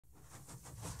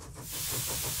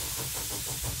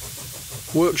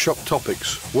Workshop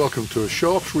topics. Welcome to a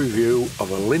short review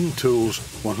of a Linn Tools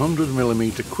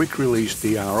 100mm quick release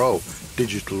DRO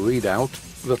digital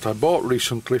readout that I bought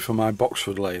recently for my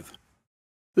Boxford lathe.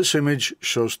 This image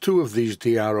shows two of these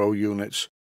DRO units.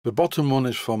 The bottom one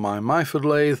is for my Myford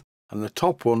lathe and the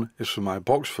top one is for my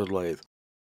Boxford lathe.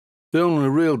 The only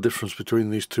real difference between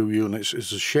these two units is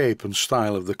the shape and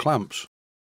style of the clamps.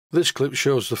 This clip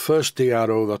shows the first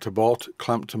DRO that I bought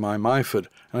clamped to my Myford,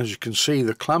 and as you can see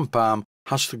the clamp arm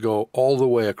has to go all the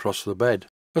way across the bed.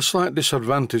 A slight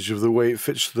disadvantage of the way it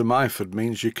fits to the Myford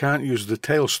means you can't use the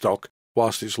tailstock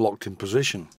whilst it's locked in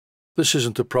position. This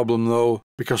isn't a problem though,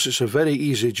 because it's a very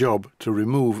easy job to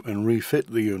remove and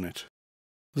refit the unit.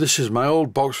 This is my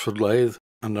old Boxford lathe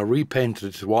and I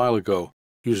repainted it a while ago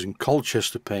using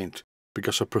Colchester paint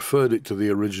because I preferred it to the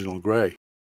original grey.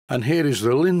 And here is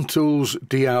the Linn Tools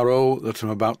DRO that I'm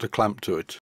about to clamp to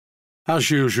it.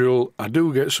 As usual, I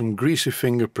do get some greasy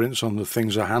fingerprints on the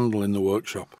things I handle in the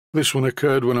workshop. This one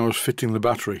occurred when I was fitting the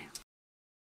battery.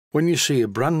 When you see a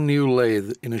brand new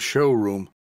lathe in a showroom,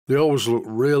 they always look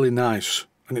really nice,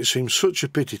 and it seems such a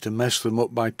pity to mess them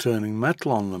up by turning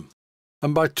metal on them.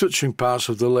 And by touching parts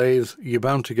of the lathe, you're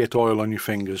bound to get oil on your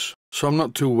fingers, so I'm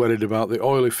not too worried about the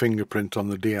oily fingerprint on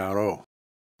the DRO.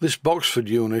 This Boxford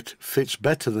unit fits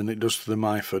better than it does to the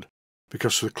Myford,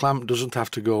 because the clamp doesn't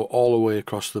have to go all the way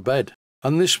across the bed,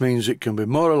 and this means it can be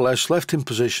more or less left in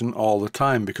position all the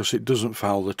time because it doesn't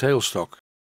foul the tailstock.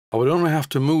 I would only have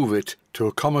to move it to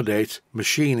accommodate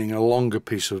machining a longer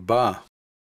piece of bar.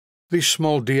 These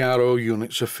small DRO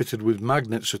units are fitted with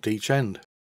magnets at each end.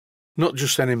 Not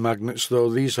just any magnets though,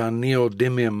 these are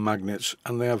neodymium magnets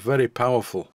and they are very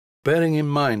powerful. Bearing in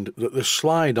mind that the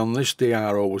slide on this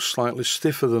DRO was slightly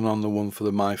stiffer than on the one for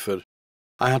the Myford,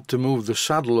 I had to move the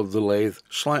saddle of the lathe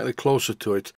slightly closer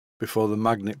to it before the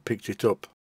magnet picked it up.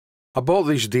 I bought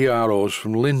these DROs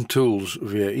from Linn Tools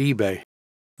via eBay.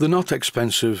 They're not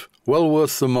expensive, well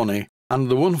worth the money, and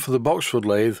the one for the Boxford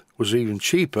lathe was even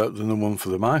cheaper than the one for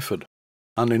the Myford.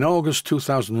 And in August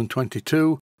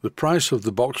 2022, the price of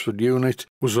the Boxford unit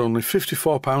was only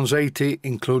 £54.80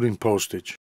 including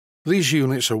postage. These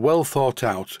units are well thought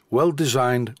out, well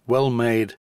designed, well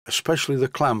made, especially the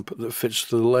clamp that fits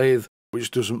to the lathe, which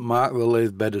doesn't mark the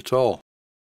lathe bed at all.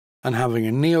 And having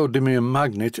a neodymium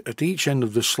magnet at each end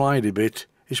of the slidey bit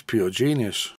is pure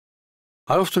genius.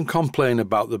 I often complain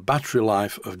about the battery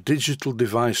life of digital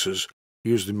devices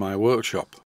used in my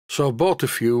workshop, so I've bought a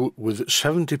few with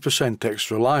 70%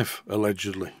 extra life,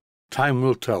 allegedly. Time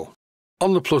will tell.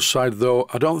 On the plus side though,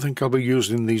 I don't think I'll be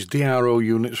using these DRO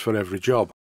units for every job.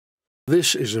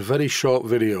 This is a very short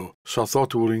video, so I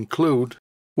thought it would include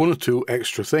one or two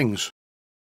extra things.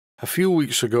 A few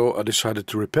weeks ago I decided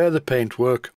to repair the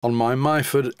paintwork on my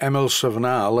Myford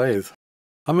ML7R lathe.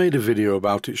 I made a video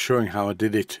about it showing how I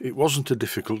did it. It wasn't a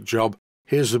difficult job.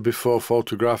 Here's the before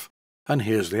photograph and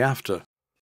here's the after.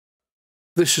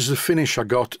 This is the finish I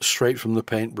got straight from the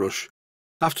paintbrush.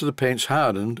 After the paint's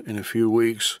hardened in a few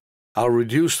weeks, I'll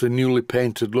reduce the newly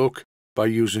painted look by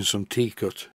using some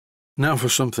T-cut. Now for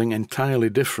something entirely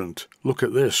different. Look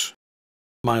at this.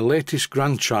 My latest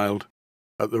grandchild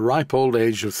at the ripe old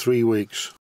age of 3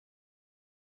 weeks.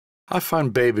 I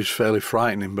find babies fairly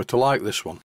frightening, but I like this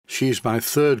one. She is my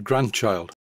third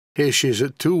grandchild. Here she is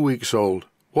at 2 weeks old.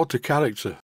 What a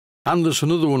character. And there's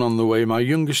another one on the way. My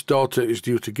youngest daughter is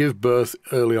due to give birth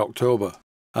early October.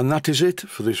 And that is it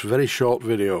for this very short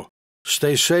video.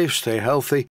 Stay safe, stay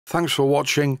healthy. Thanks for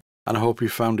watching and I hope you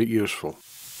found it useful.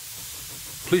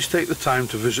 Please take the time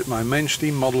to visit my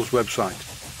Mainsteam Models website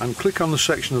and click on the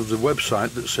section of the website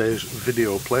that says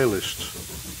Video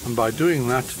Playlists. And by doing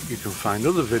that, you can find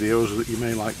other videos that you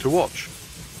may like to watch.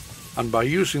 And by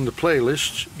using the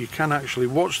playlists, you can actually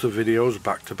watch the videos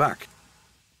back to back.